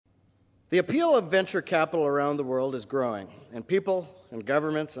The appeal of venture capital around the world is growing, and people and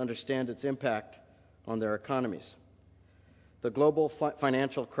governments understand its impact on their economies. The global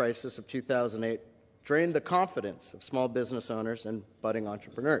financial crisis of 2008 drained the confidence of small business owners and budding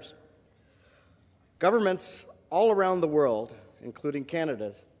entrepreneurs. Governments all around the world, including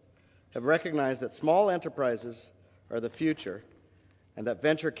Canada's, have recognized that small enterprises are the future and that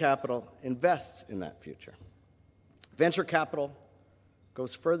venture capital invests in that future. Venture capital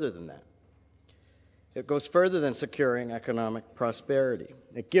goes further than that. It goes further than securing economic prosperity.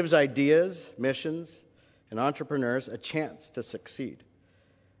 It gives ideas, missions, and entrepreneurs a chance to succeed.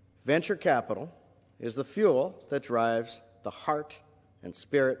 Venture capital is the fuel that drives the heart and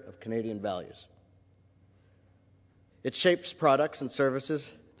spirit of Canadian values. It shapes products and services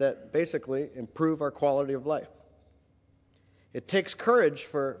that basically improve our quality of life. It takes courage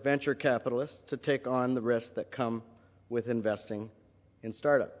for venture capitalists to take on the risks that come with investing in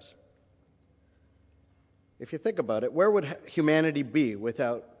startups. If you think about it, where would humanity be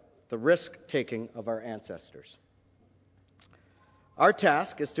without the risk-taking of our ancestors? Our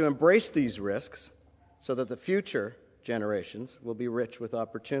task is to embrace these risks so that the future generations will be rich with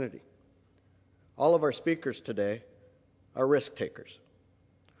opportunity. All of our speakers today are risk takers.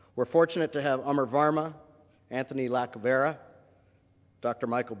 We're fortunate to have Amar Varma, Anthony Lacavera, Dr.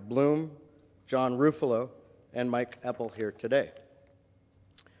 Michael Bloom, John Ruffolo, and Mike Eppel here today.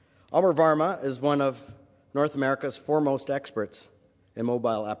 Amar Varma is one of North America's foremost experts in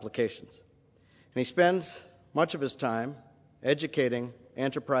mobile applications. And he spends much of his time educating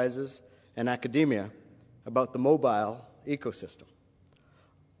enterprises and academia about the mobile ecosystem.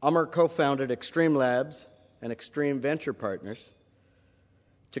 Amar co-founded Extreme Labs and Extreme Venture Partners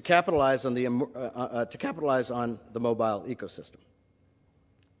to capitalize on the mobile ecosystem.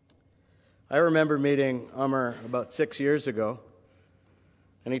 I remember meeting Amar about 6 years ago,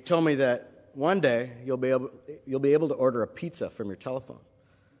 and he told me that one day you'll be able to order a pizza from your telephone.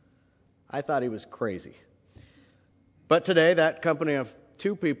 I thought he was crazy. But today, that company of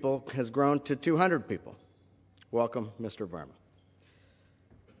 2 people has grown to 200 people. Welcome, Mr. Varma.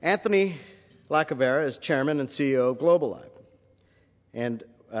 Anthony Lacavera is chairman and CEO of GlobalLive and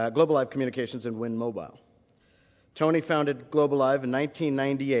GlobalLive Communications and Win Mobile. Tony founded GlobalLive in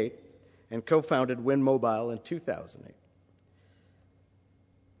 1998 and co-founded Win Mobile in 2008.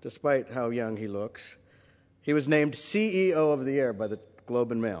 Despite how young he looks, he was named CEO of the Year by the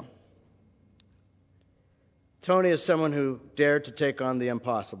Globe and Mail. Tony is someone who dared to take on the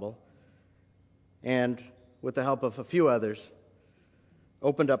impossible and, with the help of a few others,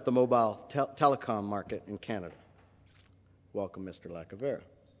 opened up the mobile telecom market in Canada. Welcome, Mr. Lacavera.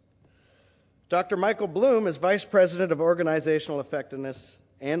 Dr. Michael Bloom is Vice President of Organizational Effectiveness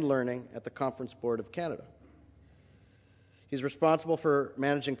and Learning at the Conference Board of Canada. He's responsible for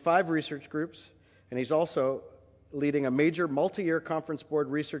managing 5 research groups, and he's also leading a major multi-year conference board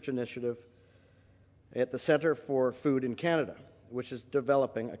research initiative at the Centre for Food in Canada, which is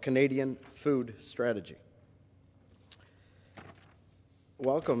developing a Canadian food strategy.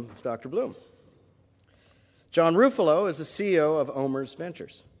 Welcome, Dr. Bloom. John Ruffolo is the CEO of OMERS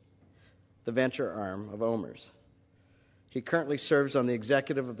Ventures, the venture arm of OMERS. He currently serves on the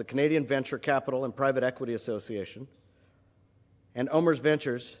executive of the Canadian Venture Capital and Private Equity Association, and OMERS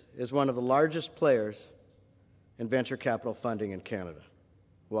Ventures is one of the largest players in venture capital funding in Canada.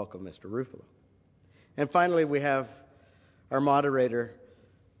 Welcome, Mr. Ruffolo. And finally, we have our moderator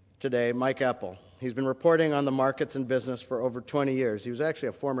today, Mike Eppel. He's been reporting on the markets and business for over 20 years. He was actually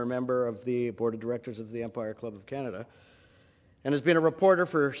a former member of the board of directors of the Empire Club of Canada and has been a reporter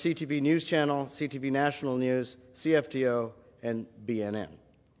for CTV News Channel, CTV National News, CFTO, and BNN.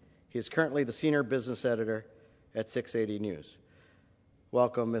 He is currently the senior business editor at 680 News.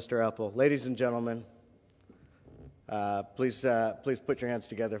 Welcome, Mr. Eppel. Ladies and gentlemen, please put your hands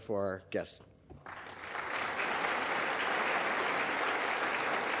together for our guest.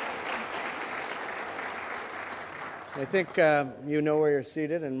 I think you know where you're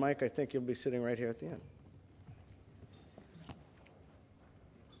seated, and Mike, I think you'll be sitting right here at the end.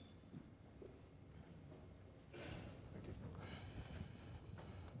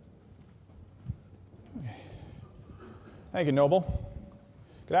 Thank you, Noble.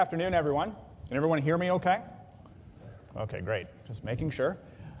 Good afternoon, everyone. Can everyone hear me okay? Okay, great. Just making sure.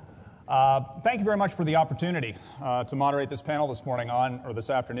 Thank you very much for the opportunity to moderate this panel this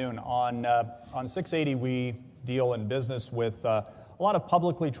afternoon on 680. We deal in business with a lot of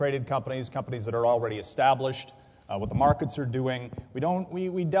publicly traded companies that are already established, what the markets are doing.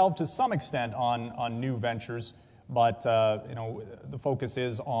 We delve to some extent on new ventures, but the focus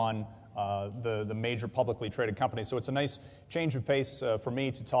is on the major publicly traded companies. So it's a nice change of pace for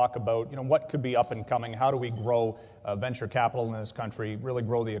me to talk about what could be up and coming. How do we grow venture capital in this country, really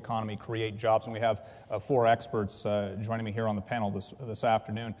grow the economy, create jobs? And we have 4 experts joining me here on the panel this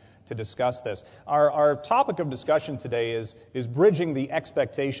afternoon to discuss this. Our topic of discussion today is bridging the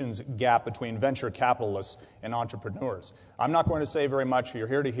expectations gap between venture capitalists and entrepreneurs. I'm not going to say very much. You're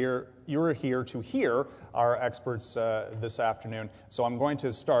here to hear our experts this afternoon. So I'm going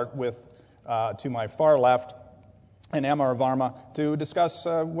to start with, to my far left, and Amar Varma to discuss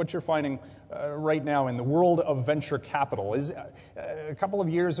what you're finding right now in the world of venture capital. A couple of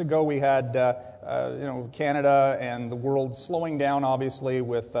years ago, we had Canada and the world slowing down, obviously,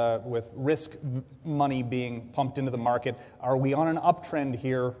 with risk money being pumped into the market. Are we on an uptrend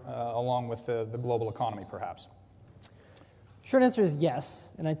here, along with the global economy, perhaps? Short answer is yes,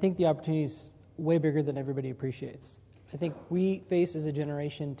 and I think the opportunity is way bigger than everybody appreciates. I think we face as a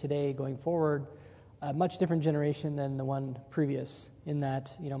generation today going forward a much different generation than the one previous, in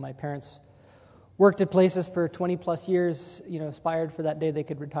that my parents worked at places for 20 plus years, aspired for that day they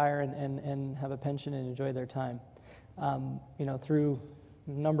could retire and have a pension and enjoy their time. Through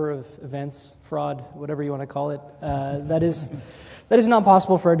a number of events, fraud, whatever you want to call it, that is not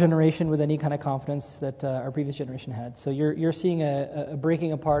possible for our generation with any kind of confidence that our previous generation had. So you're seeing a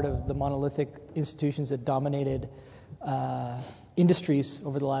breaking apart of the monolithic institutions that dominated industries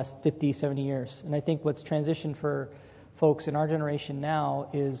over the last 50, 70 years. And I think what's transitioned for folks in our generation now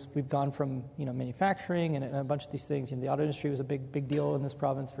is we've gone from manufacturing and a bunch of these things. The auto industry was a big deal in this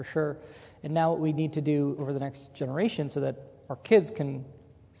province for sure. And now what we need to do over the next generation so that our kids can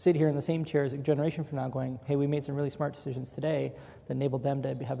sit here in the same chairs a generation from now going, hey, we made some really smart decisions today that enabled them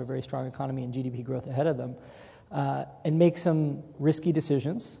to have a very strong economy and GDP growth ahead of them, and make some risky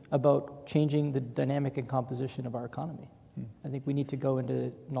decisions about changing the dynamic and composition of our economy. I think we need to go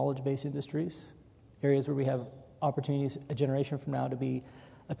into knowledge-based industries, areas where we have opportunities a generation from now to be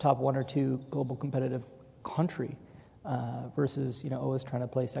a top 1 or 2 global competitive country versus always trying to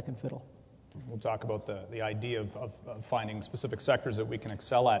play second fiddle. We'll talk about the idea of finding specific sectors that we can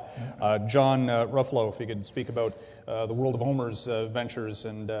excel at. John Ruffolo, if you could speak about the world of Omer's ventures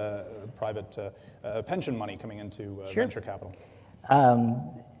and private pension money coming into venture capital.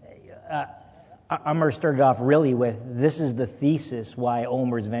 Amar started off really with, this is the thesis why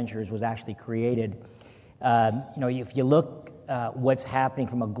Omer's Ventures was actually created. If you look what's happening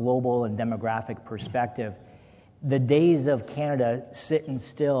from a global and demographic perspective, the days of Canada sitting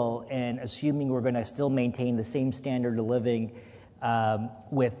still and assuming we're going to still maintain the same standard of living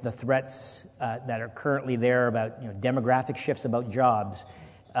with the threats that are currently there about demographic shifts, about jobs,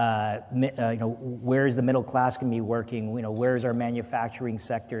 where's the middle class going to be working? Where's our manufacturing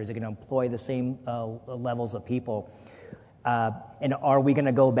sector? Is it going to employ the same levels of people? And are we going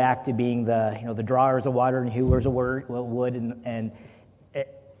to go back to being the drawers of water and hewers of wood? And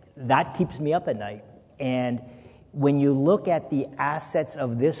that keeps me up at night. And when you look at the assets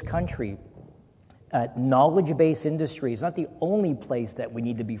of this country, knowledge-based industry is not the only place that we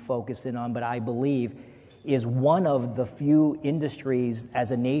need to be focused in on, but I believe is one of the few industries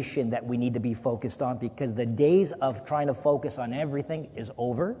as a nation that we need to be focused on, because the days of trying to focus on everything is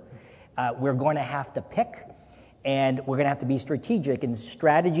over. We're going to have to pick, and we're going to have to be strategic. And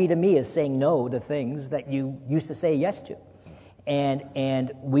strategy to me is saying no to things that you used to say yes to.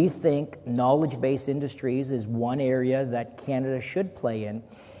 And we think knowledge-based industries is one area that Canada should play in.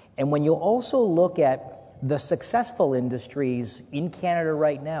 And when you also look at the successful industries in Canada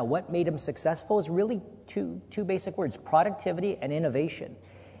right now, what made them successful is really two basic words: productivity and innovation.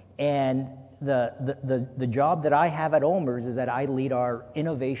 And the job that I have at Omer's is that I lead our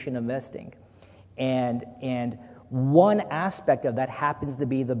innovation investing. And one aspect of that happens to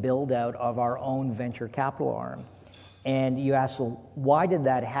be the build-out of our own venture capital arm. And you ask, well, why did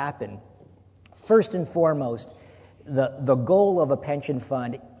that happen? First and foremost, the goal of a pension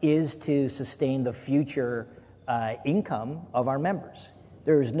fund is to sustain the future income of our members.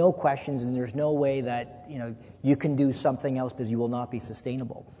 There's no questions, and there's no way that you can do something else because you will not be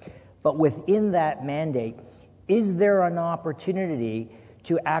sustainable. But within that mandate, is there an opportunity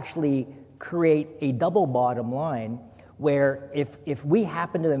to actually create a double bottom line where if we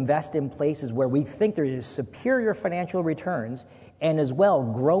happen to invest in places where we think there is superior financial returns and as well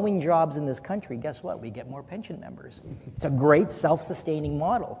growing jobs in this country, guess what? We get more pension members. It's a great self-sustaining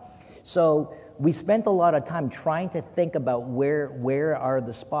model. So we spent a lot of time trying to think about where are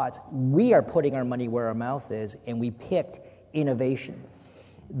the spots. We are putting our money where our mouth is, and we picked innovation.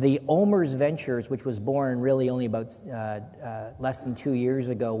 The Omer's Ventures, which was born really only about less than 2 years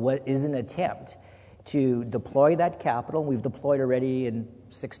ago, is an attempt to deploy that capital. We've deployed already in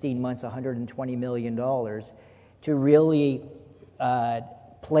 16 months, $120 million to really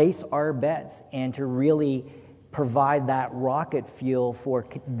place our bets and to really provide that rocket fuel for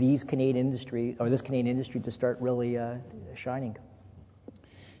this Canadian industry to start really shining.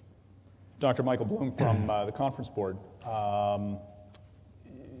 Dr. Michael Bloom from the Conference Board.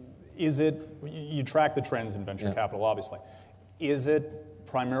 Is it, you track the trends in venture capital, obviously. Is it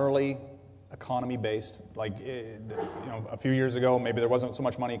primarily economy-based? Like, a few years ago, maybe there wasn't so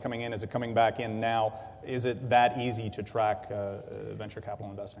much money coming in. Is it coming back in now? Is it that easy to track venture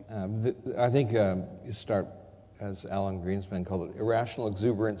capital investing? I think you start, as Alan Greenspan called it, irrational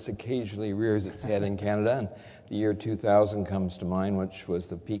exuberance occasionally rears its head in Canada, and the year 2000 comes to mind, which was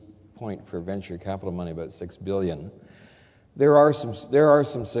the peak point for venture capital money, about $6 billion. There are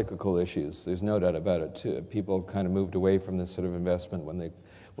some cyclical issues. There's no doubt about it, too. People kind of moved away from this sort of investment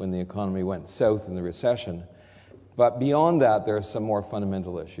when the economy went south in the recession. But beyond that, there are some more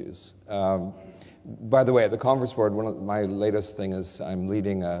fundamental issues. By the way, at the Conference Board, one of my latest thing is I'm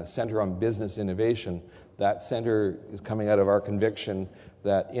leading a center on business innovation. That center is coming out of our conviction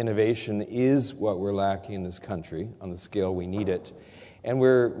that innovation is what we're lacking in this country on the scale we need it. And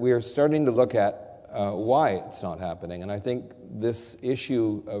we're starting to look at why it's not happening. And I think this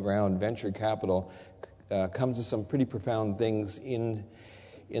issue around venture capital comes to some pretty profound things in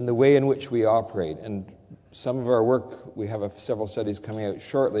the way in which we operate. And some of our work, we have several studies coming out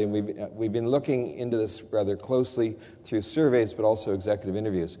shortly, and we've been looking into this rather closely through surveys, but also executive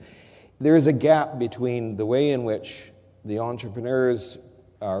interviews. There is a gap between the way in which the entrepreneurs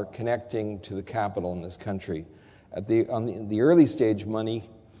are connecting to the capital in this country. On the early stage money,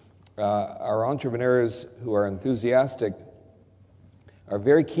 our entrepreneurs who are enthusiastic are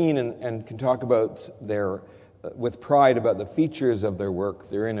very keen and can talk about with pride about the features of their work,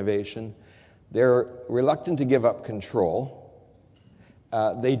 their innovation. They're reluctant to give up control.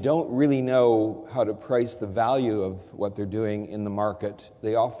 They don't really know how to price the value of what they're doing in the market.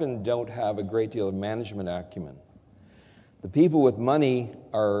 They often don't have a great deal of management acumen. The people with money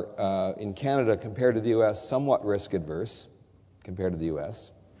are, in Canada, compared to the U.S., somewhat risk-adverse compared to the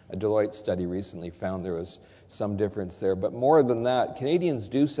U.S. A Deloitte study recently found there was some difference there. But more than that, Canadians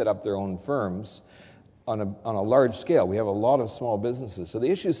do set up their own firms on a large scale. We have a lot of small businesses. So the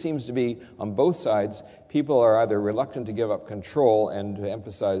issue seems to be, on both sides, people are either reluctant to give up control and to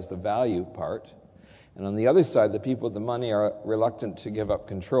emphasize the value part. And on the other side, the people with the money are reluctant to give up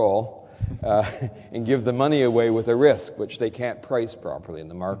control and give the money away with a risk, which they can't price properly in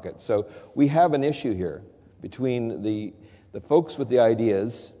the market. So we have an issue here between the folks with the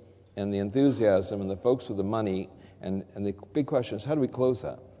ideas and the enthusiasm and the folks with the money, and the big question is, how do we close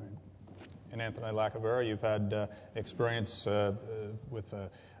that? And Anthony Lacavera, you've had experience with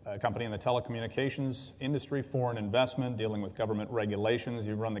a company in the telecommunications industry, foreign investment, dealing with government regulations.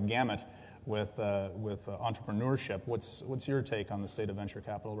 You run the gamut with entrepreneurship. What's your take on the state of venture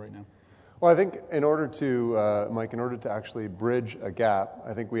capital right now? Well, I think in order to actually bridge a gap,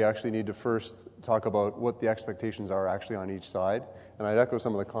 I think we actually need to first talk about what the expectations are actually on each side. And I'd echo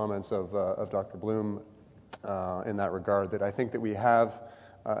some of the comments of Dr. Bloom in that regard, that I think that we have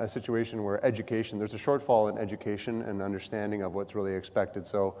a situation where there's a shortfall in education and understanding of what's really expected.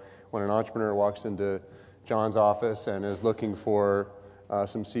 So when an entrepreneur walks into John's office and is looking for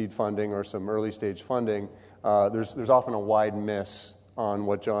some seed funding or some early stage funding, there's often a wide miss on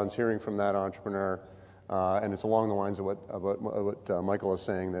what John's hearing from that entrepreneur, and it's along the lines of what Michael is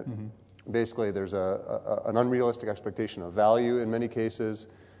saying, that basically there's an unrealistic expectation of value in many cases.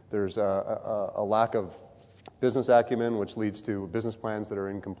 There's a lack of business acumen, which leads to business plans that are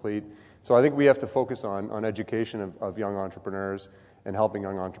incomplete. So I think we have to focus on education of young entrepreneurs and helping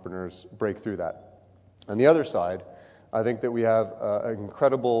young entrepreneurs break through that. On the other side, I think that we have an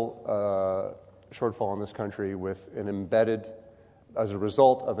incredible shortfall in this country as a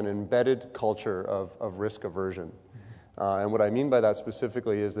result of an embedded culture of risk aversion. And what I mean by that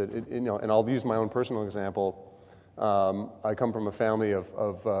specifically is that, and I'll use my own personal example. I come from a family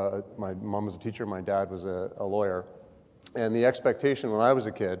of my mom was a teacher, my dad was a lawyer, and the expectation when I was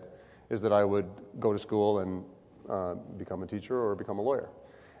a kid is that I would go to school and become a teacher or become a lawyer.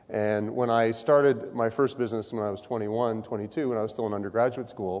 And when I started my first business when I was 21, 22, when I was still in undergraduate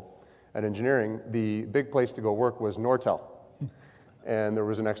school at engineering, the big place to go work was Nortel. And there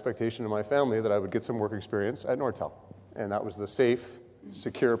was an expectation in my family that I would get some work experience at Nortel. And that was the safe,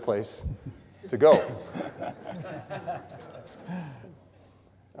 secure place to go.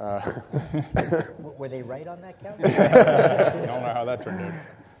 Were they right on that count? I don't know how that turned out.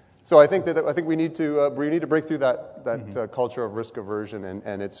 So I think we need to break through that culture of risk aversion,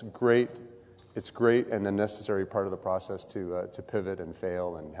 and it's great it's great and a necessary part of the process to pivot and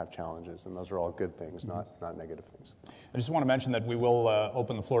fail and have challenges, and those are all good things, not negative things. I just want to mention that we will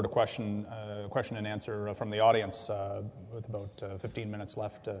open the floor to question and answer from the audience with about 15 minutes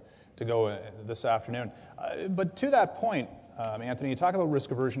left to go this afternoon. But to that point, Anthony, you talk about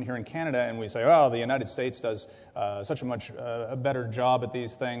risk aversion here in Canada, and we say, oh, the United States does such a better job at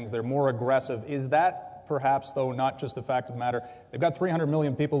these things. They're more aggressive. Is that perhaps, though, not just a fact of the matter? They've got 300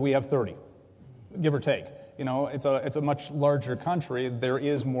 million people. We have 30, give or take. It's a much larger country. There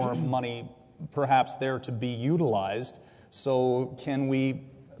is more money perhaps there to be utilized. So can we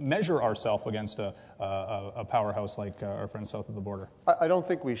measure ourselves against a powerhouse like our friends south of the border? I don't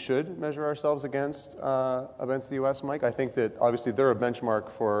think we should measure ourselves against the U.S., Mike. I think that obviously they're a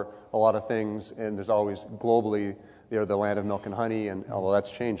benchmark for a lot of things, and there's always globally they're the land of milk and honey, and although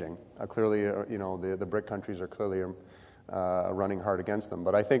that's changing, clearly the BRIC countries are clearly running hard against them.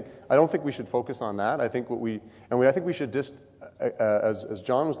 But I don't think we should focus on that. I think I think we should just, as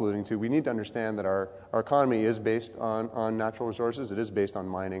John was alluding to, we need to understand that our economy is based on natural resources. It is based on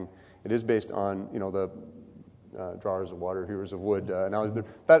mining. It is based on the drawers of water, hewers of wood. Now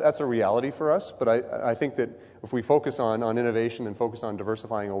that's a reality for us. But I think that if we focus on innovation and focus on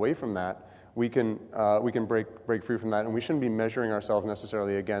diversifying away from that, we can break free from that, and we shouldn't be measuring ourselves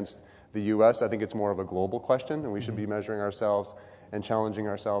necessarily against the U.S. I think it's more of a global question, and we should be measuring ourselves and challenging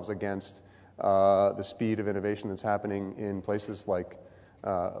ourselves against the speed of innovation that's happening in places like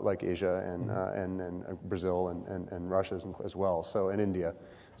Asia and Brazil and Russia as well. So and India.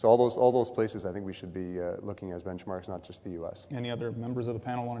 So all those places, I think we should be looking as benchmarks, not just the U.S. Any other members of the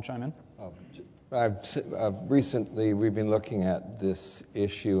panel want to chime in? Recently, we've been looking at this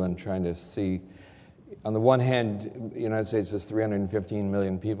issue and trying to see. On the one hand, the United States has 315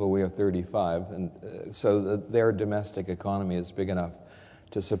 million people, we have 35, and so their domestic economy is big enough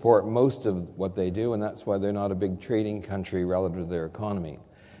to support most of what they do, and that's why they're not a big trading country relative to their economy.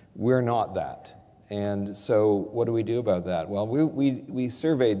 We're not that. And so what do we do about that? Well,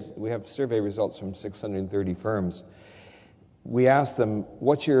 we have survey results from 630 firms. We asked them,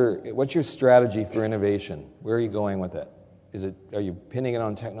 what's your strategy for innovation? Where are you going with it? Are you pinning it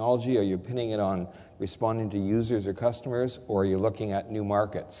on technology? Are you pinning it on responding to users or customers? Or are you looking at new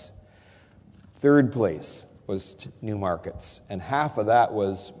markets? Third place was new markets. And half of that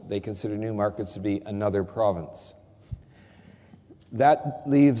was they consider new markets to be another province. That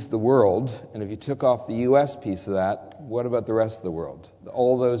leaves the world, and if you took off the U.S. piece of that, what about the rest of the world?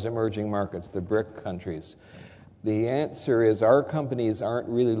 All those emerging markets, the BRIC countries. The answer is our companies aren't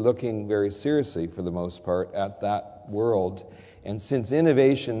really looking very seriously, for the most part, at that world. And since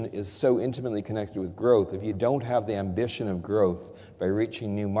innovation is so intimately connected with growth, if you don't have the ambition of growth by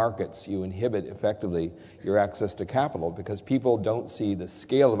reaching new markets, you inhibit effectively your access to capital, because people don't see the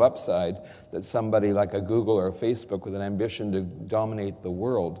scale of upside that somebody like a Google or a Facebook with an ambition to dominate the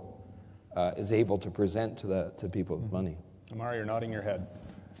world is able to present to people with money. Amar, you're nodding your head.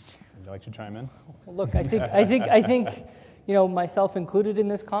 Would you like to chime in? Well, look, I think, myself included in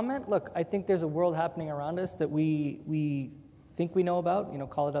this comment. Look, I think there's a world happening around us that we think we know about.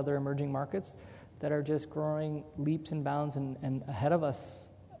 Call it other emerging markets that are just growing leaps and bounds and ahead of us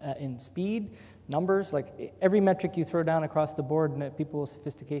in speed, numbers. Like every metric you throw down across the board, and people with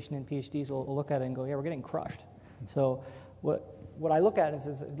sophistication and PhDs will look at it and go, yeah, we're getting crushed. So what I look at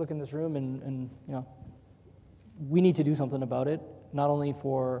is look in this room and we need to do something about it. Not only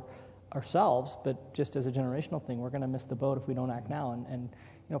for ourselves, but just as a generational thing. We're going to miss the boat if we don't act now. And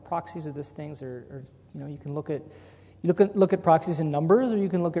proxies of these things are you can look at proxies in numbers, or you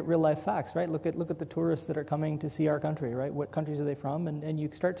can look at real life facts, right? Look at the tourists that are coming to see our country, right? What countries are they from? And you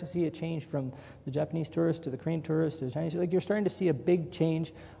start to see a change from the Japanese tourist to the Korean tourist to the Chinese. Like you're starting to see a big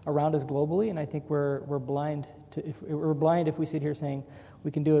change around us globally, and I think we're blind if we sit here saying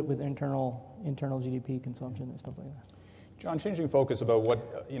we can do it with internal GDP consumption and stuff like that. John, changing focus about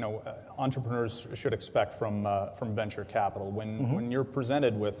what entrepreneurs should expect from venture capital. When you're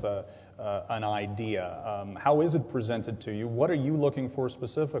presented with an idea, how is it presented to you? What are you looking for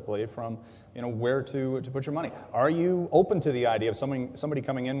specifically from where to put your money? Are you open to the idea of somebody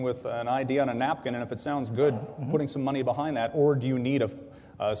coming in with an idea on a napkin, and if it sounds good, putting some money behind that, or do you need a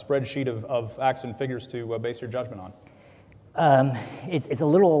spreadsheet of facts and figures to base your judgment on? It's a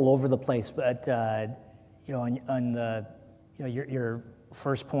little all over the place, but on the your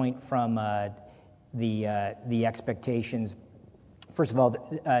first point from the expectations. First of all,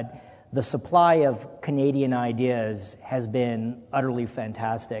 the supply of Canadian ideas has been utterly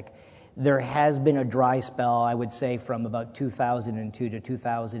fantastic. There has been a dry spell, I would say, from about 2002 to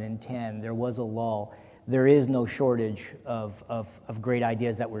 2010. There was a lull. There is no shortage of great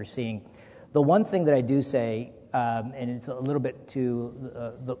ideas that we're seeing. The one thing that I do say, and it's a little bit to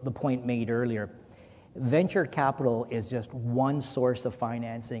the point made earlier, venture capital is just one source of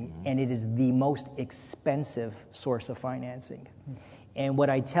financing, and it is the most expensive source of financing. And what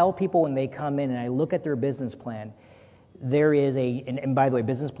I tell people when they come in and I look at their business plan, there is and by the way,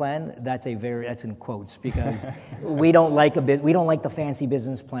 business plan, that's in quotes, because we don't like the fancy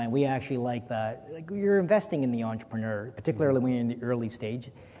business plan. We actually like you're investing in the entrepreneur, particularly when you're in the early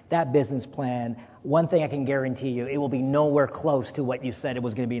stage. That business plan, one thing I can guarantee you, it will be nowhere close to what you said it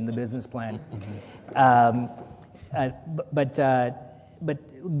was going to be in the business plan. But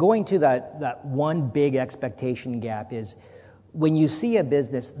going to that one big expectation gap is, when you see a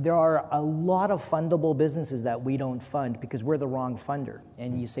business, there are a lot of fundable businesses that we don't fund because we're the wrong funder.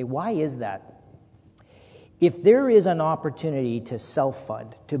 And you say, why is that? If there is an opportunity to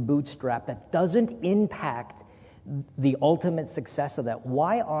self-fund, to bootstrap, that doesn't impact the ultimate success of that,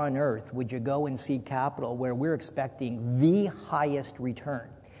 why on earth would you go and seek capital where we're expecting the highest return?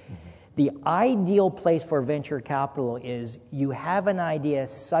 The ideal place for venture capital is you have an idea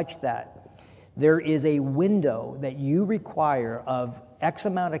such that there is a window that you require of X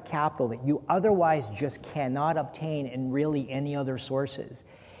amount of capital that you otherwise just cannot obtain in really any other sources.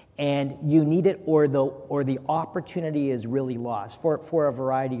 And you need it, or the opportunity is really lost for a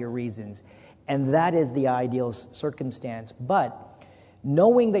variety of reasons. And that is the ideal circumstance. But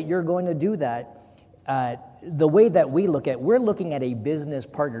knowing that you're going to do that, the way that we're looking at a business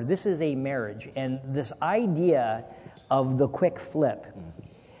partner. This is a marriage. And this idea of the quick flip,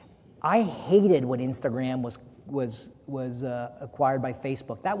 I hated when Instagram was acquired by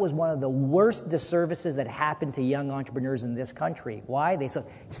Facebook. That was one of the worst disservices that happened to young entrepreneurs in this country. Why? They said,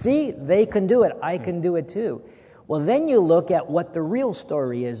 see, they can do it. I can do it too. Well, then you look at what the real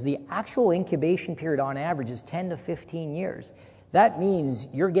story is. The actual incubation period on average is 10 to 15 years. That means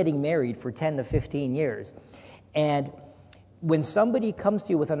you're getting married for 10 to 15 years. And when somebody comes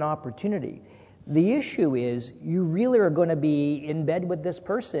to you with an opportunity, the issue is you really are going to be in bed with this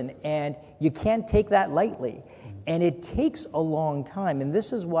person, and you can't take that lightly. And it takes a long time. And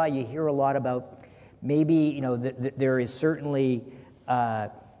this is why you hear a lot about maybe, there is certainly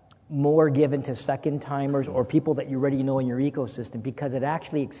more given to second timers or people that you already know in your ecosystem, because it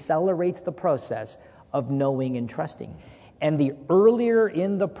actually accelerates the process of knowing and trusting. And the earlier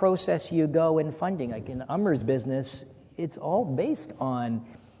in the process you go in funding, like in Amar's business, it's all based on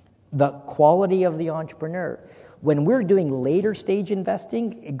the quality of the entrepreneur. When we're doing later stage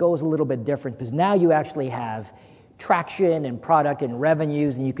investing, it goes a little bit different, because now you actually have traction and product and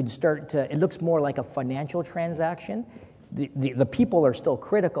revenues, and you can start to, it looks more like a financial transaction. The people are still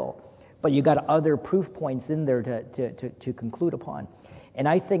critical, but you got other proof points in there to conclude upon. And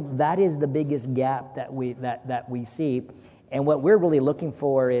I think that is the biggest gap that we see. And what we're really looking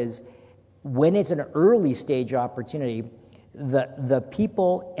for is, when it's an early stage opportunity, the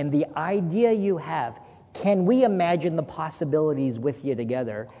people and the idea you have, can we imagine the possibilities with you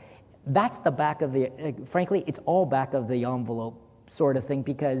together? That's the back of the, frankly, it's all back of the envelope sort of thing,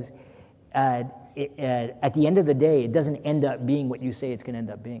 because at the end of the day, it doesn't end up being what you say it's going to end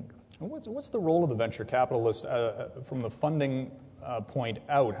up being. What's the role of the venture capitalist from the funding point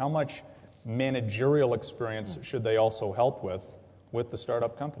out? How much managerial experience should they also help with the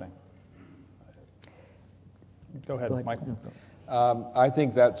startup company? Go ahead, Michael. I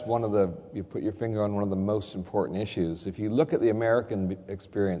think that's you put your finger on one of the most important issues. If you look at the American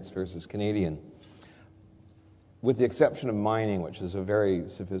experience versus Canadian, with the exception of mining, which is a very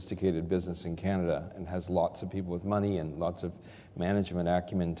sophisticated business in Canada and has lots of people with money and lots of management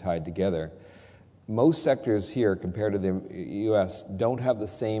acumen tied together, most sectors here, compared to the U.S., don't have the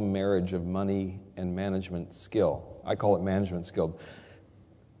same marriage of money and management skill. I call it management skill.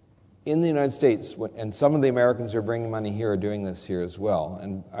 In the United States, and some of the Americans who are bringing money here are doing this here as well,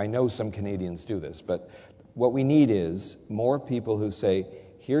 and I know some Canadians do this, but what we need is more people who say,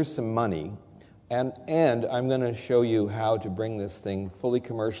 here's some money, and I'm going to show you how to bring this thing, fully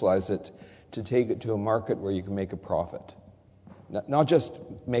commercialize it, to take it to a market where you can make a profit. Not just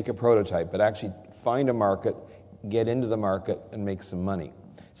make a prototype, but actually find a market, get into the market, and make some money.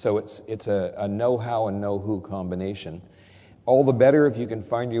 So it's a know-how and know-who combination. All the better if you can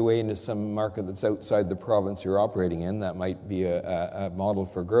find your way into some market that's outside the province you're operating in. That might be a model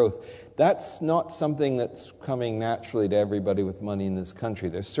for growth. That's not something that's coming naturally to everybody with money in this country.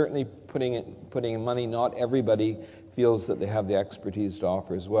 They're certainly putting in money. Not everybody feels that they have the expertise to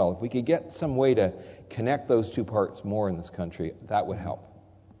offer as well. If we could get some way to connect those two parts more in this country, that would help.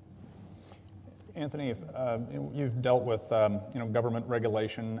 Anthony, you've dealt with government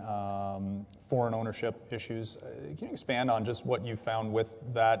regulation, foreign ownership issues. Can you expand on just what you found with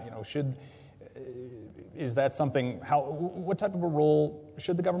that? is that something, what type of a role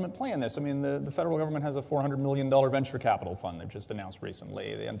should the government play in this? I mean, the federal government has a $400 million venture capital fund they've just announced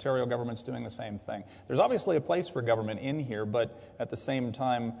recently. The Ontario government's doing the same thing. There's obviously a place for government in here, but at the same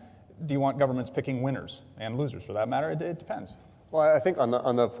time, do you want governments picking winners and losers for that matter? It depends. Well, I think on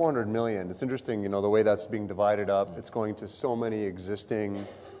the 400 million, it's interesting, the way that's being divided up. It's going to so many existing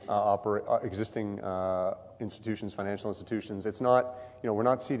institutions, financial institutions. It's not, we're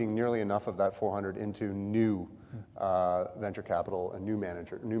not seeding nearly enough of that 400 into new venture capital and new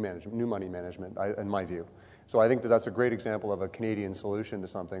money management, in my view. So I think that's a great example of a Canadian solution to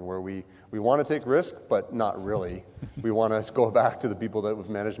something where we want to take risk, but not really. We want to go back to the people that have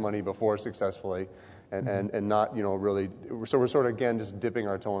managed money before successfully. And not, really. So we're sort of again just dipping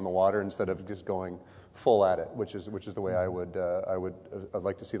our toe in the water instead of just going full at it, which is the way I'd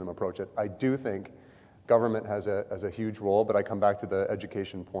like to see them approach it. I do think government has a huge role, but I come back to the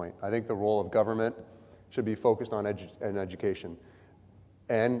education point. I think the role of government should be focused on education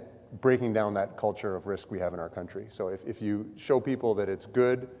and breaking down that culture of risk we have in our country. So if you show people that it's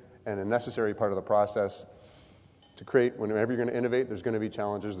good and a necessary part of the process to create, whenever you're going to innovate, there's going to be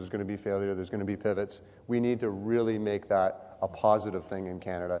challenges, there's going to be failure, there's going to be pivots. We need to really make that a positive thing in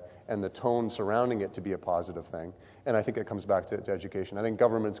Canada and the tone surrounding it to be a positive thing. And I think it comes back to education. I think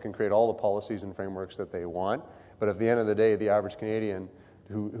governments can create all the policies and frameworks that they want, but at the end of the day, the average Canadian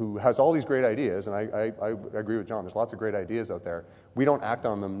who has all these great ideas, and I agree with John, there's lots of great ideas out there, we don't act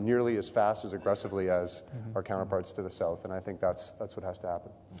on them nearly as fast, as aggressively as our counterparts to the south, and I think that's what has to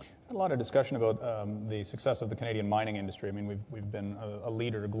happen. A lot of discussion about the success of the Canadian mining industry. I mean, we've been a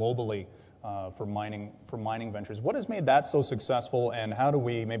leader globally for mining ventures. What has made that so successful, and how do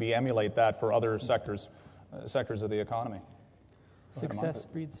we maybe emulate that for other sectors of the economy? Success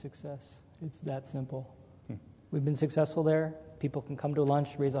breeds success. It's that simple. We've been successful there. People can come to a lunch,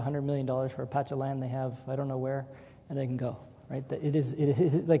 raise $100 million for a patch of land they have, I don't know where, and they can go. Right? It is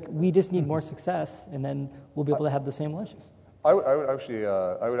like we just need more success, and then we'll be able to have the same lunches. I would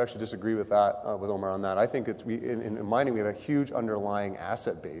actually disagree with that, with Omar on that. I think in mining we have a huge underlying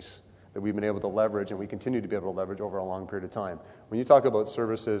asset base that we've been able to leverage, and we continue to be able to leverage over a long period of time. When you talk about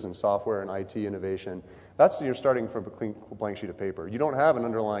services and software and IT innovation, you're starting from a clean blank sheet of paper. You don't have an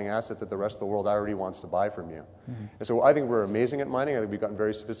underlying asset that the rest of the world already wants to buy from you. And so I think we're amazing at mining. I think we've gotten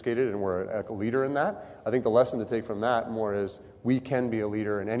very sophisticated, and we're a leader in that. I think the lesson to take from that more is we can be a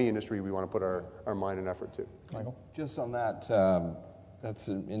leader in any industry we want to put our mind and effort to. Michael? Just on that, that's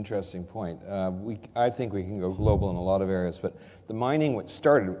an interesting point. I think we can go global in a lot of areas, but the mining which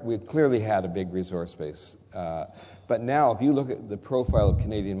started, we clearly had a big resource base. But now, if you look at the profile of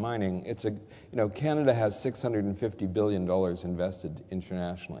Canadian mining, Canada has $650 billion invested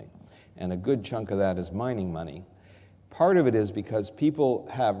internationally, and a good chunk of that is mining money. Part of it is because people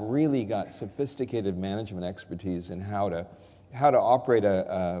have really got sophisticated management expertise in how to operate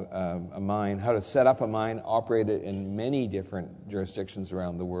a mine, how to set up a mine, operate it in many different jurisdictions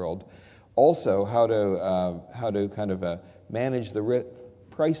around the world. Also, how to kind of manage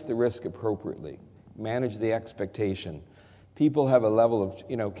price the risk appropriately, manage the expectation. People have a level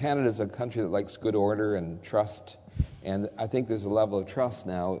of, Canada's a country that likes good order and trust, and I think there's a level of trust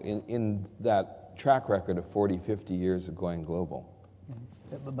now in that track record of 40, 50 years of going global.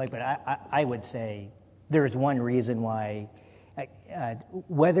 But I would say there's one reason why,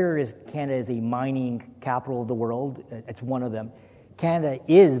 whether Canada is a mining capital of the world, it's one of them. Canada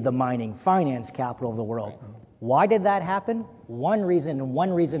is the mining finance capital of the world. Why did that happen? One reason and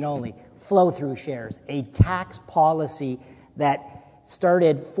one reason only: flow-through shares, a tax policy that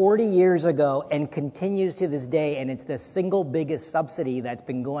started 40 years ago and continues to this day, and it's the single biggest subsidy that's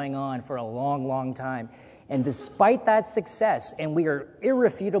been going on for a long, long time. And despite that success, and we are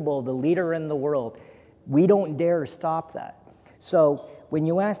irrefutable, the leader in the world, we don't dare stop that. So when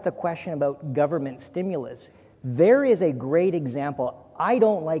you ask the question about government stimulus, there is a great example. I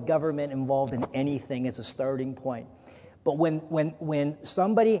don't like government involved in anything as a starting point. But when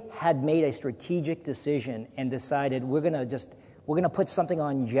somebody had made a strategic decision and decided we're going to put something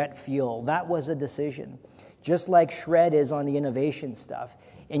on jet fuel, that was a decision. Just like SHRED is on the innovation stuff.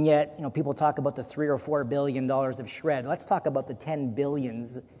 And yet, people talk about the $3 or $4 billion of SHRED. Let's talk about the 10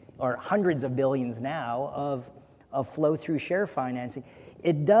 billions or hundreds of billions now of flow-through share financing.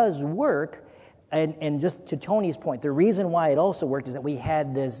 It does work, and just to Tony's point, the reason why it also worked is that we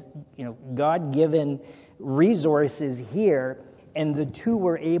had this, God-given resources here, and the two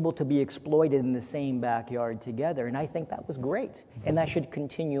were able to be exploited in the same backyard together. And I think that was great, and that should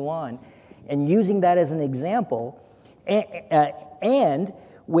continue on. And using that as an example, and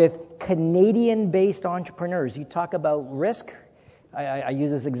with Canadian-based entrepreneurs, you talk about risk. I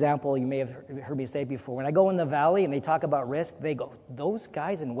use this example, you may have heard me say it before. When I go in the valley and they talk about risk, they go, those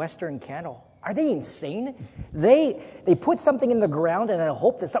guys in Western Canada, are they insane? They put something in the ground and then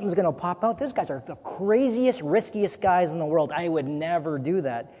hope that something's going to pop out. These guys are the craziest, riskiest guys in the world. I would never do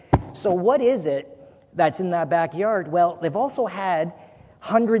that. So what is it that's in that backyard? Well, they've also had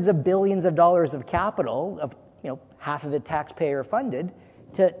hundreds of billions of dollars of capital, of half of it taxpayer funded,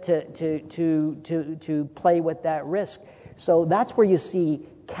 to play with that risk. So that's where you see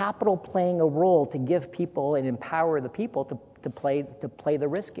capital playing a role to give people and empower the people to play the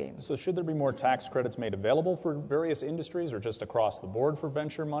risk game. So should there be more tax credits made available for various industries or just across the board for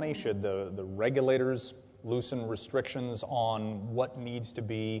venture money? Should the regulators loosen restrictions on what needs to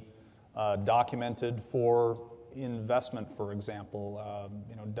be documented for investment, for example?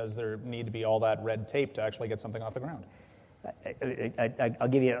 Does there need to be all that red tape to actually get something off the ground? I'll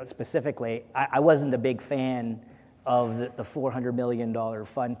give you specifically, I wasn't a big fan of the $400 million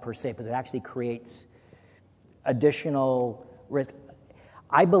fund per se, because it actually creates additional risk.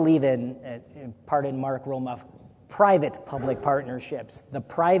 I believe in pardon Mark Romoff, private-public partnerships. The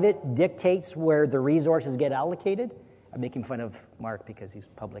private dictates where the resources get allocated. I'm making fun of Mark because he's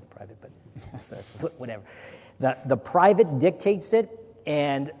public-private, but so, whatever. The private dictates it,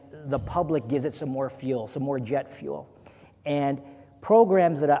 and the public gives it some more fuel, some more jet fuel. And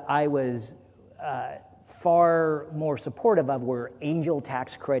programs that I was far more supportive of were angel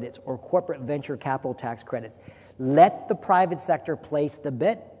tax credits or corporate venture capital tax credits. Let the private sector place the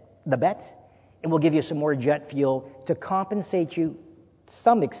bet, and we'll give you some more jet fuel to compensate you to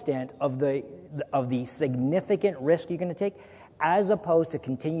some extent of the significant risk you're going to take, as opposed to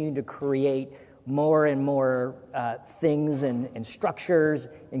continuing to create more and more things and structures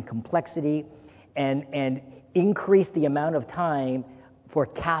and complexity, and increase the amount of time for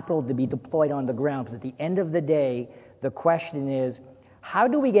capital to be deployed on the ground. Because at the end of the day, the question is, how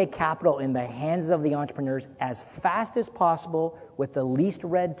do we get capital in the hands of the entrepreneurs as fast as possible with the least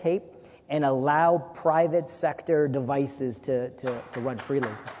red tape, and allow private sector devices to run freely?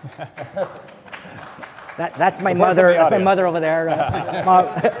 That's my mother. That's my mother over there.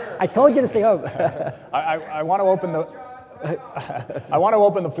 I told you to stay home. I want to open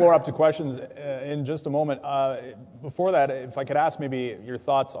the floor up to questions in just a moment. Before that, if I could ask maybe your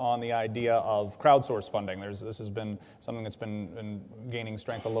thoughts on the idea of crowdsource funding. This has been something that's been gaining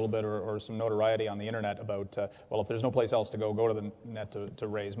strength a little bit, or some notoriety on the internet about, if there's no place else to go to the net to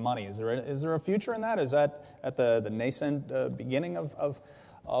raise money. Is there a future in that? Is that at the nascent beginning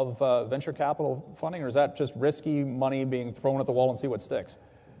of venture capital funding, or is that just risky money being thrown at the wall and see what sticks?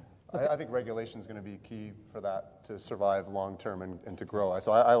 I think regulation is going to be key for that to survive long term and to grow.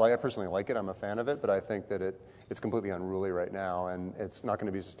 So I personally like it. I'm a fan of it, but I think that it's completely unruly right now, and it's not going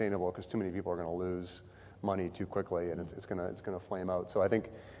to be sustainable because too many people are going to lose money too quickly, and it's going to flame out. So I think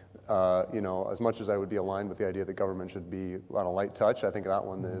as much as I would be aligned with the idea that government should be on a light touch, I think that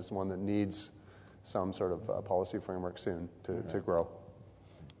one is one that needs some sort of policy framework soon to grow.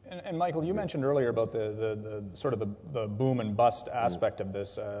 And Michael, you mentioned earlier about the sort of the boom and bust aspect of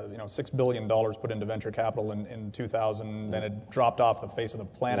this. $6 billion put into venture capital in 2000, then it dropped off the face of the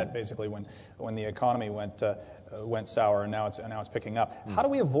planet basically when the economy went sour, and now it's picking up. How do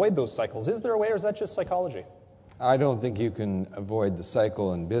we avoid those cycles? Is there a way, or is that just psychology? I don't think you can avoid the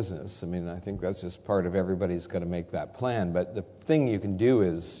cycle in business. I mean, I think that's just part of everybody's got to make that plan. But the thing you can do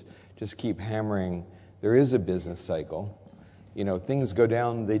is just keep hammering. There is a business cycle. Things go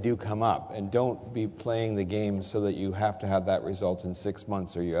down, they do come up, and don't be playing the game so that you have to have that result in 6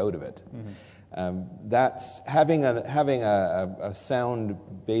 months or you're out of it. Mm-hmm. That's having a sound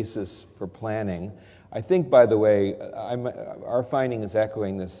basis for planning. I think, by the way, our finding is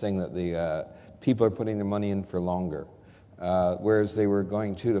echoing this thing that the people are putting their money in for longer. Whereas they were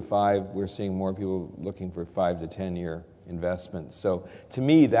going 2 to 5, we're seeing more people looking for 5 to 10 year investments. So to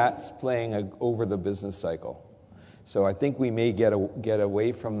me, that's playing over the business cycle. So I think we may get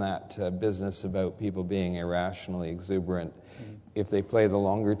away from that business about people being irrationally exuberant if they play the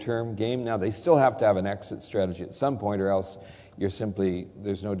longer term game. Now, they still have to have an exit strategy at some point, or else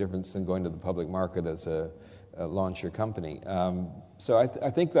there's no difference than going to the public market as a launch your company. So I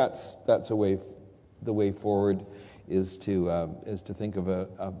think that's the way forward is to think of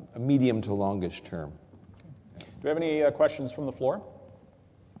a medium to longish term. Do we have any questions from the floor?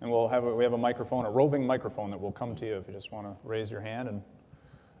 And we have a microphone, a roving microphone that will come to you if you just want to raise your hand, and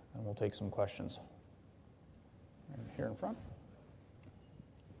we'll take some questions. Here in front.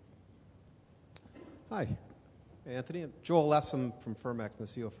 Hi, Anthony. Joel Lessam from Firmex, the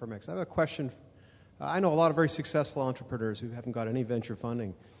CEO of Firmex. I have a question. I know a lot of very successful entrepreneurs who haven't got any venture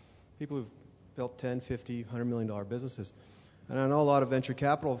funding, people who've built $10, $50, $100 million businesses. And I know a lot of venture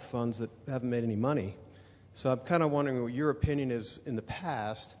capital funds that haven't made any money. So I'm kind of wondering what your opinion is in the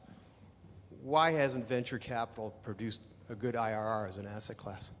past. Why hasn't venture capital produced a good IRR as an asset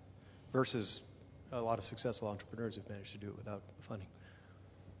class versus a lot of successful entrepreneurs who've managed to do it without funding?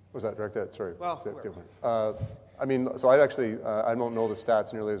 Was that directed at? Sorry. Well, I mean, so I don't know the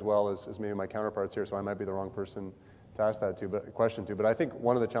stats nearly as well as maybe my counterparts here, so I might be the wrong person to ask that question to. But I think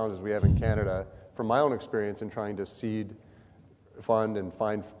one of the challenges we have in Canada, from my own experience in trying to seed fund and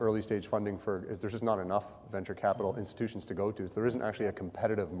find early stage funding is there's just not enough venture capital institutions to go to. So there isn't actually a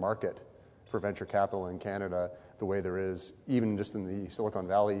competitive market for venture capital in Canada the way there is even just in the Silicon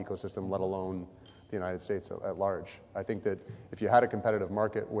Valley ecosystem, let alone the United States at large. I think that if you had a competitive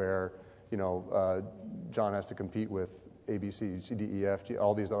market where, John has to compete with ABC, CDEF,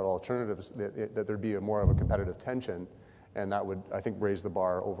 all these other alternatives, that there'd be more of a competitive tension, and that would, I think, raise the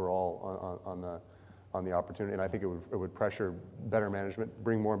bar overall on the opportunity. And I think it would pressure better management,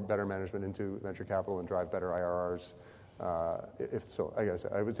 bring more better management into venture capital and drive better IRRs. If so, I guess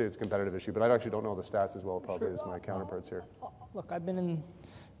I would say it's a competitive issue, but I actually don't know the stats as well probably as my counterparts here. Look, I've been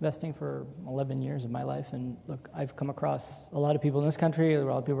investing for 11 years of my life, and look, I've come across a lot of people in this country, a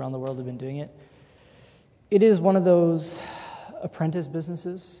lot of people around the world have been doing it. It is one of those apprentice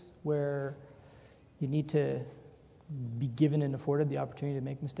businesses where you need to be given and afforded the opportunity to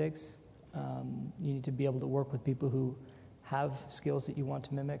make mistakes. You need to be able to work with people who have skills that you want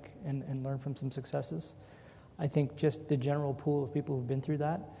to mimic and learn from some successes. I think just the general pool of people who've been through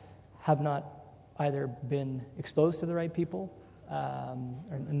that have not either been exposed to the right people,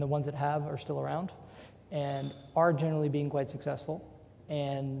 and the ones that have are still around, and are generally being quite successful,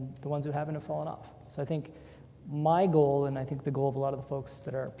 and the ones who haven't have fallen off. So I think my goal, and I think the goal of a lot of the folks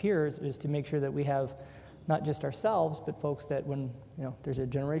that are our peers, is to make sure that we have not just ourselves, but folks that when there's a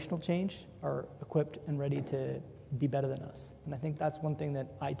generational change are equipped and ready to be better than us. And I think that's one thing that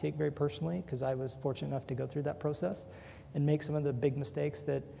I take very personally, because I was fortunate enough to go through that process and make some of the big mistakes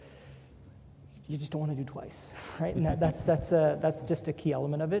that you just don't want to do twice, right? And that's just a key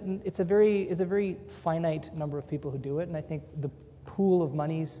element of it. And it's a very finite number of people who do it. And I think the pool of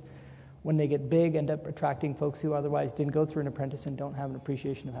monies, when they get big, end up attracting folks who otherwise didn't go through an apprentice and don't have an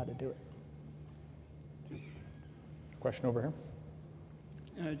appreciation of how to do it. Question over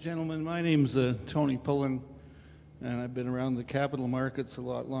here. Gentlemen, my name's Tony Pullen, and I've been around the capital markets a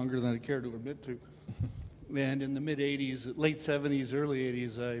lot longer than I care to admit to. And in the mid-'80s, late 70s, early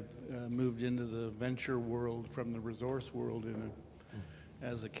 80s, I moved into the venture world from the resource world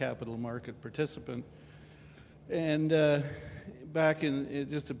as a capital market participant. And back in,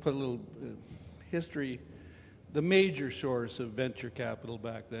 just to put a little history, the major source of venture capital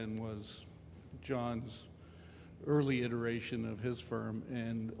back then was John's early iteration of his firm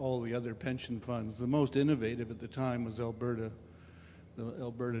and all the other pension funds. The most innovative at the time was Alberta, the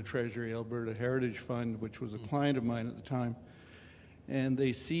Alberta Treasury, Alberta Heritage Fund, which was a client of mine at the time. And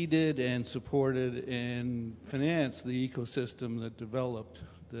they seeded and supported and financed the ecosystem that developed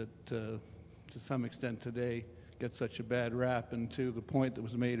that to some extent today gets such a bad rap. And to the point that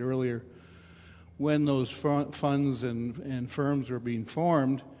was made earlier, when those funds and firms were being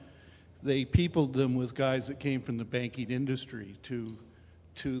formed, they peopled them with guys that came from the banking industry to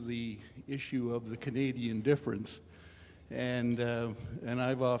the issue of the Canadian difference. And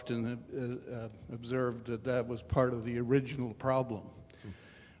I've often observed that was part of the original problem.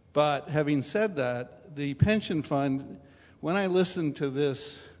 But having said that, the pension fund, when I listened to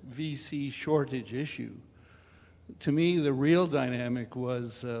this VC shortage issue, to me the real dynamic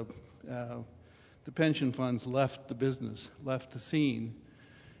was the pension funds left the business, left the scene,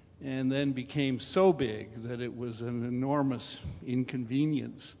 and then became so big that it was an enormous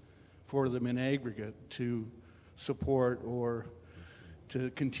inconvenience for them in aggregate to support or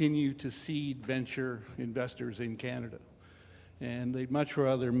to continue to seed venture investors in Canada. And they'd much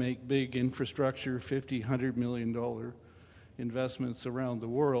rather make big infrastructure, $50, $100 million investments around the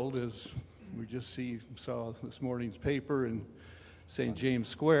world, as we just saw this morning's paper in St. James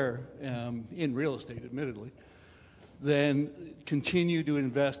Square, in real estate, admittedly, than continue to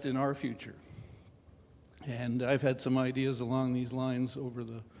invest in our future. And I've had some ideas along these lines over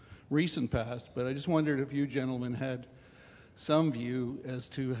the recent past, but I just wondered if you gentlemen had some view as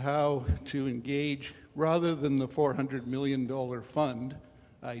to how to engage, rather than the $400 million fund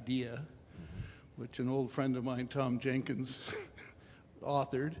idea, which an old friend of mine, Tom Jenkins,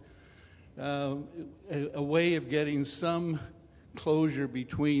 authored, a way of getting some closure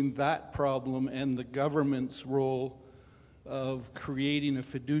between that problem and the government's role of creating a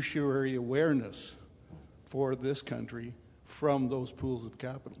fiduciary awareness for this country from those pools of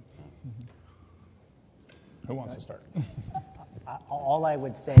capital. Who wants to start? All I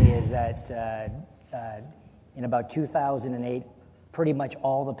would say is that in about 2008, pretty much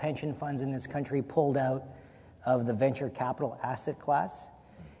all the pension funds in this country pulled out of the venture capital asset class.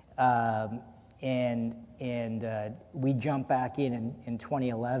 And we jumped back in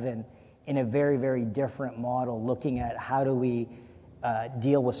 2011 in a very, very different model, looking at how do we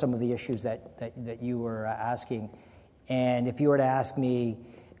deal with some of the issues that you were asking. And if you were to ask me,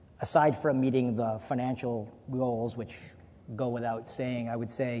 aside from meeting the financial goals, which go without saying, I would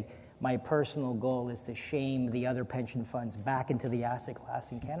say my personal goal is to shame the other pension funds back into the asset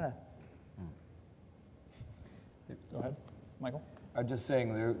class in Canada. Go ahead, Michael. I'm just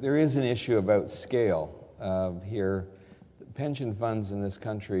saying there is an issue about scale here. Pension funds in this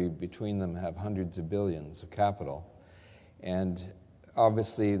country, between them, have hundreds of billions of capital. And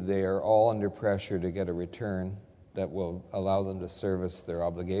obviously, they are all under pressure to get a return that will allow them to service their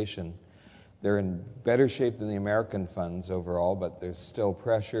obligation. They're in better shape than the American funds overall, but there's still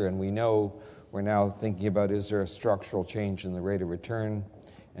pressure. And we know we're now thinking about, is there a structural change in the rate of return?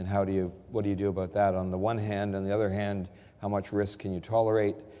 And what do you do about that on the one hand? On the other hand, how much risk can you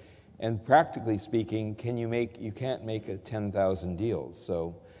tolerate? And practically speaking, you can't make 10,000 deals.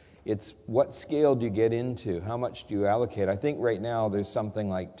 So it's what scale do you get into? How much do you allocate? I think right now there's something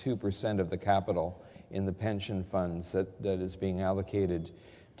like 2% of the capital in the pension funds that is being allocated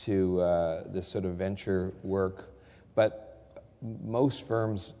to this sort of venture work. But most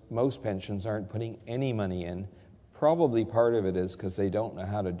firms, most pensions aren't putting any money in. Probably part of it is because they don't know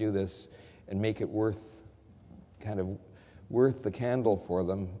how to do this and make it worth the candle for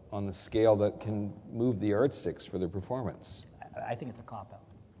them on the scale that can move the yardsticks for their performance. I think it's a cop-out.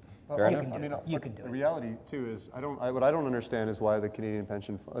 Fair enough. You can do it. The reality too is what I don't understand is why the Canadian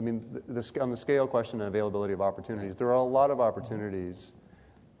pension. On the scale question and availability of opportunities, there are a lot of opportunities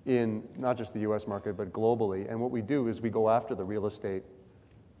in not just the U.S. market but globally. And what we do is we go after the real estate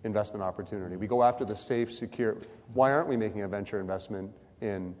investment opportunity. We go after the safe, secure. Why aren't we making a venture investment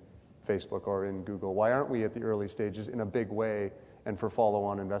in Facebook or in Google? Why aren't we at the early stages in a big way and for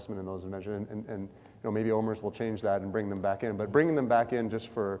follow-on investment in those ventures? And maybe OMERS will change that and bring them back in. But bringing them back in just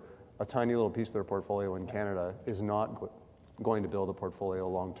for a tiny little piece of their portfolio in Canada is not going to build a portfolio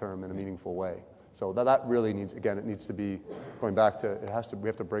long-term in a meaningful way. So that really needs, again, it needs to be going back to, we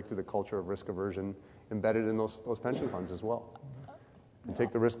have to break through the culture of risk aversion embedded in those pension funds as well. And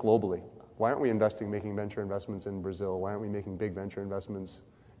take the risk globally. Why aren't we making venture investments in Brazil? Why aren't we making big venture investments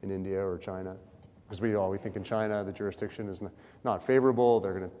in India or China? Because we think in China the jurisdiction is not favorable.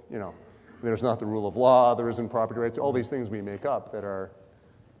 They're going to, there's not the rule of law. There isn't property rights. All these things we make up that are,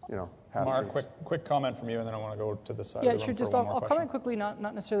 Mark, quick comment from you, and then I want to go to the side. Yeah, of the room sure. for Just one more I'll question. comment quickly, not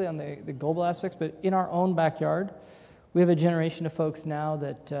necessarily on the global aspects, but in our own backyard, we have a generation of folks now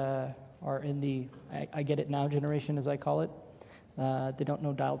that are in the I get it now generation, as I call it. They don't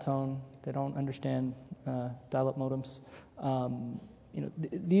know dial tone. They don't understand dial-up modems.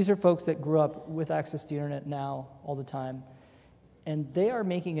 These are folks that grew up with access to the internet now all the time, and they are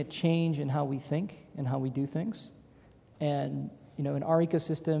making a change in how we think and how we do things. And in our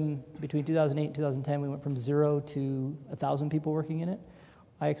ecosystem, between 2008 and 2010, we went from 0 to 1,000 people working in it.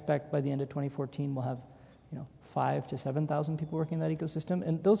 I expect by the end of 2014, we'll have 5,000 to 7,000 people working in that ecosystem.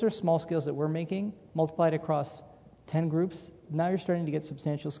 And those are small scales that we're making, multiplied across 10 groups. Now you're starting to get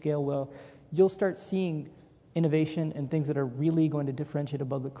substantial scale where you'll start seeing innovation and things that are really going to differentiate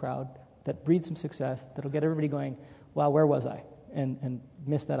above the crowd, that breed some success, that'll get everybody going, wow, where was I? And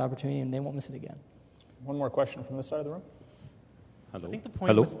miss that opportunity, and they won't miss it again. One more question from this side of the room. Hello. I think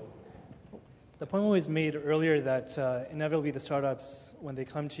the point was made earlier that inevitably the startups, when they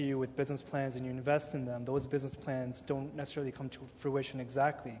come to you with business plans and you invest in them, those business plans don't necessarily come to fruition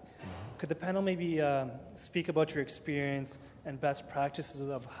exactly. Could the panel maybe speak about your experience and best practices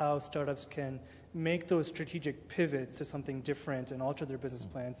of how startups can make those strategic pivots to something different and alter their business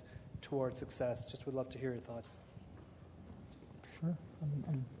plans towards success? Just would love to hear your thoughts. Sure.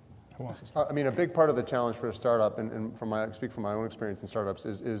 Who wants to start? A big part of the challenge for a startup, and speak from my own experience in startups,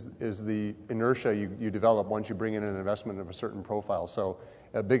 is the inertia you develop once you bring in an investment of a certain profile. So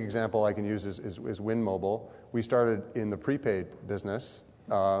a big example I can use is Win Mobile. We started in the prepaid business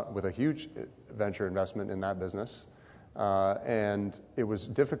with a huge venture investment in that business, and it was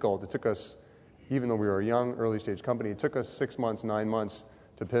difficult. It took us, even though we were a young, early-stage company, it took us 6 months, 9 months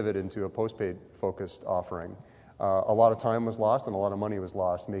to pivot into a postpaid-focused offering. A lot of time was lost and a lot of money was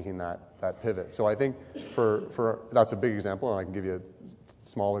lost making that pivot. So I think for that's a big example, and I can give you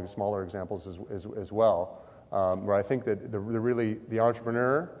smaller examples as well, where I think that the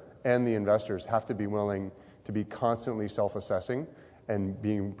entrepreneur and the investors have to be willing to be constantly self-assessing and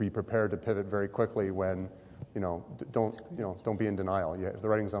be prepared to pivot very quickly when don't be in denial. If the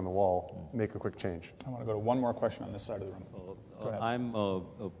writing's on the wall, make a quick change. I want to go to one more question on this side of the room. Go ahead. I'm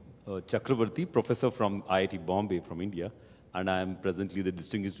Chakravarti, professor from IIT Bombay from India, and I'm presently the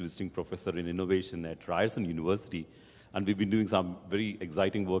distinguished visiting professor in innovation at Ryerson University. And we've been doing some very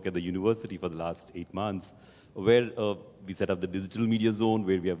exciting work at the university for the last 8 months, where we set up the digital media zone,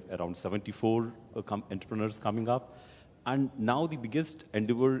 where we have around 74 entrepreneurs coming up. And now the biggest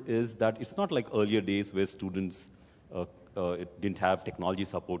endeavor is that it's not like earlier days where students didn't have technology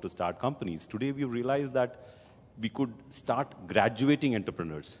support to start companies. Today we realized that we could start graduating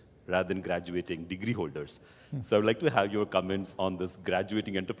entrepreneurs rather than graduating degree holders. So I'd like to have your comments on this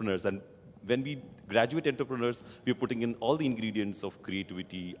graduating entrepreneurs. And when we graduate entrepreneurs, we're putting in all the ingredients of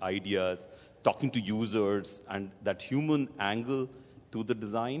creativity, ideas, talking to users, and that human angle to the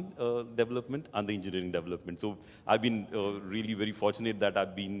design development and the engineering development. So I've been really very fortunate that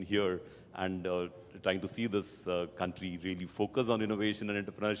I've been here and trying to see this country really focus on innovation and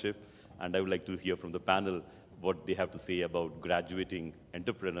entrepreneurship. And I would like to hear from the panel what they have to say about graduating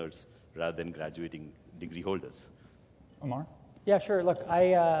entrepreneurs rather than graduating degree holders. Amar? Yeah, sure. Look,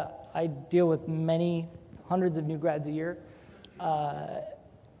 I deal with many hundreds of new grads a year.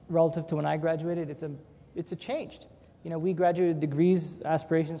 Relative to when I graduated, it's changed. We graduated degrees,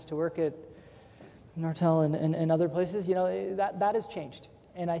 aspirations to work at Nortel and other places. That has changed.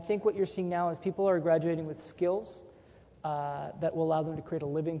 And I think what you're seeing now is people are graduating with skills that will allow them to create a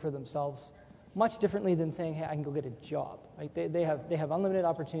living for themselves, much differently than saying, "Hey, I can go get a job." Like they have unlimited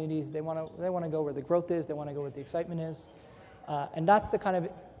opportunities. They want to go where the growth is. They want to go where the excitement is. And that's the kind of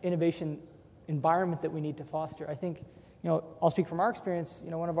innovation environment that we need to foster. I think, I'll speak from our experience.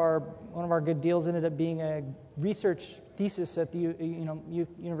 One of our good deals ended up being a research thesis at the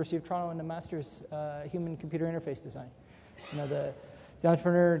University of Toronto in a master's human computer interface design. The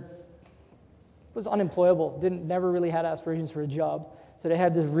entrepreneur was unemployable, never really had aspirations for a job. So they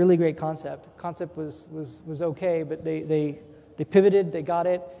had this really great concept. Concept was okay, but they pivoted, they got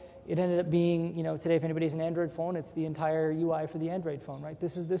it. It ended up being, today if anybody has an Android phone, it's the entire UI for the Android phone, right?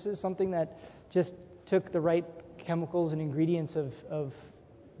 This is something that just took the right chemicals and ingredients of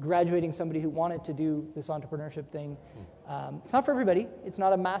graduating somebody who wanted to do this entrepreneurship thing. It's not for everybody. It's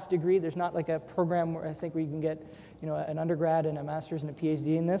not a mass degree. There's not like a program where I think we can get, an undergrad and a master's and a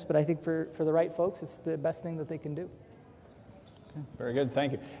PhD in this. But I think for the right folks, it's the best thing that they can do. Okay, very good.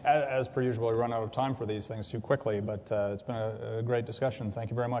 Thank you. As per usual, we run out of time for these things too quickly, but it's been a great discussion. Thank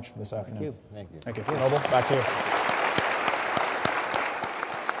you very much for this afternoon. Thank you. Thank you. Noble, back to you.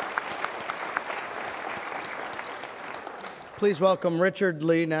 Please welcome Richard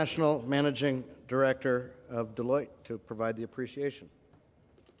Lee, National Managing Director of Deloitte, to provide the appreciation.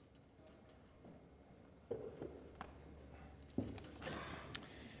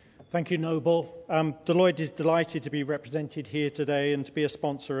 Thank you, Noble. Deloitte is delighted to be represented here today and to be a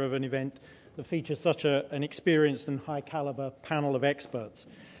sponsor of an event that features such an experienced and high-caliber panel of experts.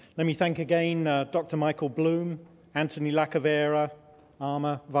 Let me thank again Dr. Michael Bloom, Anthony Lacavera,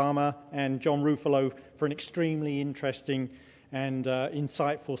 Amar, Varma, and John Ruffolo for an extremely interesting and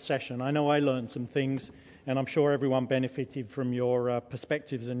insightful session. I know I learned some things, and I'm sure everyone benefited from your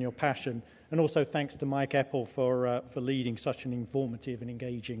perspectives and your passion. And also thanks to Mike Eppel for leading such an informative and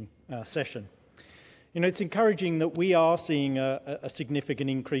engaging session. It's encouraging that we are seeing a significant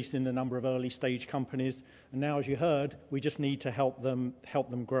increase in the number of early stage companies. And now, as you heard, we just need to help them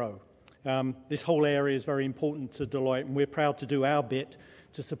grow. This whole area is very important to Deloitte, and we're proud to do our bit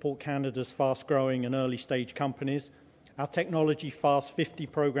to support Canada's fast-growing and early stage companies. Our Technology Fast 50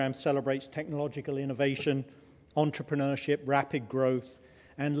 program celebrates technological innovation, entrepreneurship, rapid growth,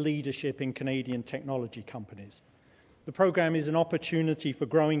 and leadership in Canadian technology companies. The program is an opportunity for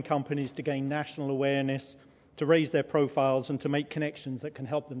growing companies to gain national awareness, to raise their profiles, and to make connections that can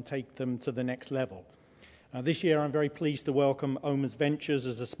help them take them to the next level. This year, I'm very pleased to welcome OMAS Ventures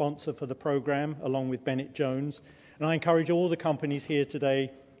as a sponsor for the program, along with Bennett Jones. And I encourage all the companies here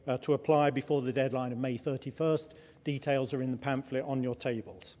today to apply before the deadline of May 31st. Details are in the pamphlet on your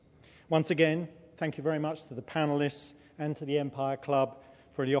tables. Once again, thank you very much to the panelists and to the Empire Club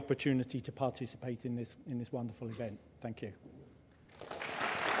for the opportunity to participate in this wonderful event. Thank you.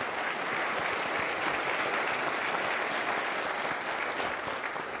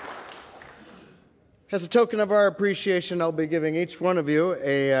 As a token of our appreciation, I'll be giving each one of you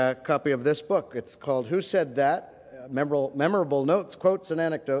a copy of this book. It's called Who Said That? Memorable Notes, Quotes, and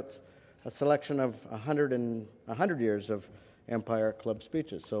Anecdotes, a selection of 100 years of Empire Club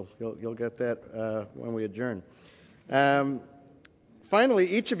speeches. So you'll get that when we adjourn.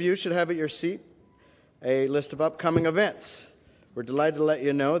 Finally, each of you should have at your seat a list of upcoming events. We're delighted to let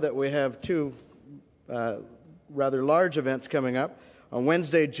you know that we have two rather large events coming up. On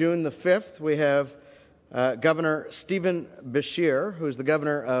Wednesday, June the 5th, we have Governor Stephen Beshear, who's the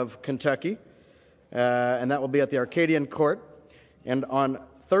governor of Kentucky, and that will be at the Arcadian Court. And on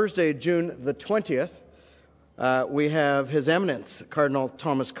Thursday, June the 20th, we have His Eminence, Cardinal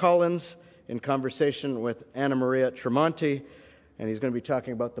Thomas Collins, in conversation with Anna Maria Tremonti, and he's going to be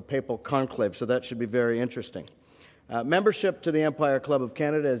talking about the papal conclave, so that should be very interesting. Membership to the Empire Club of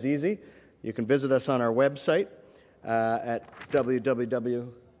Canada is easy. You can visit us on our website at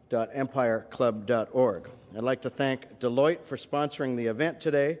www.empireclub.org. I'd like to thank Deloitte for sponsoring the event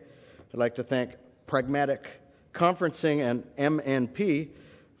today. I'd like to thank Pragmatic Conferencing and MNP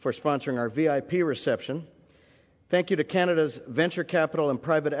for sponsoring our VIP reception. Thank you to Canada's Venture Capital and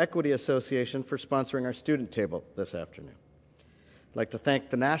Private Equity Association for sponsoring our student table this afternoon. I'd like to thank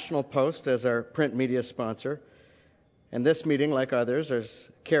the National Post as our print media sponsor. And this meeting, like others, is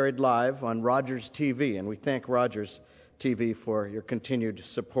carried live on Rogers TV, and we thank Rogers TV for your continued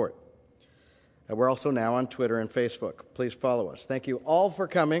support. We're also now on Twitter and Facebook. Please follow us. Thank you all for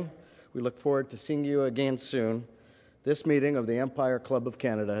coming. We look forward to seeing you again soon. This meeting of the Empire Club of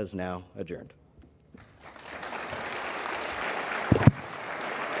Canada is now adjourned.